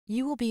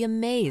You will be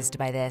amazed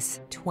by this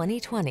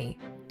 2020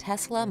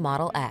 Tesla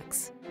Model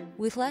X.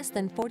 With less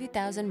than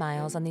 40,000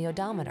 miles on the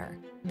odometer,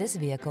 this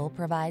vehicle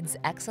provides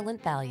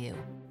excellent value.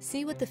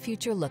 See what the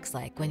future looks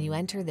like when you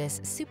enter this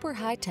super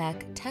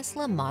high-tech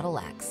Tesla Model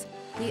X.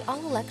 The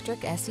all-electric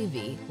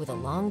SUV with a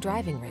long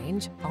driving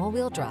range,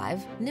 all-wheel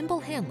drive,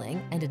 nimble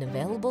handling, and an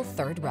available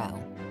third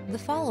row. The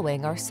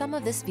following are some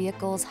of this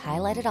vehicle's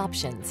highlighted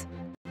options: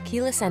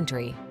 keyless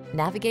entry,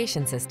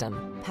 navigation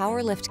system,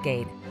 power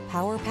liftgate,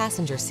 power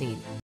passenger seat,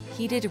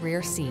 heated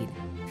rear seat,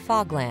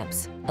 fog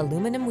lamps,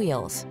 aluminum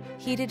wheels,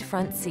 heated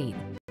front seat,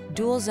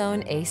 dual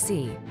zone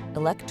AC,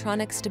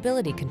 electronic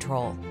stability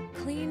control.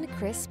 Clean,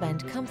 crisp,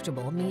 and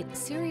comfortable meet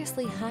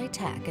seriously high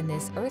tech in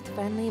this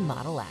earth-friendly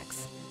Model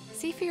X.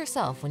 See for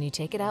yourself when you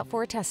take it out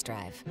for a test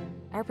drive.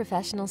 Our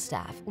professional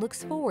staff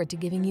looks forward to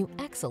giving you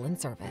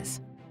excellent service.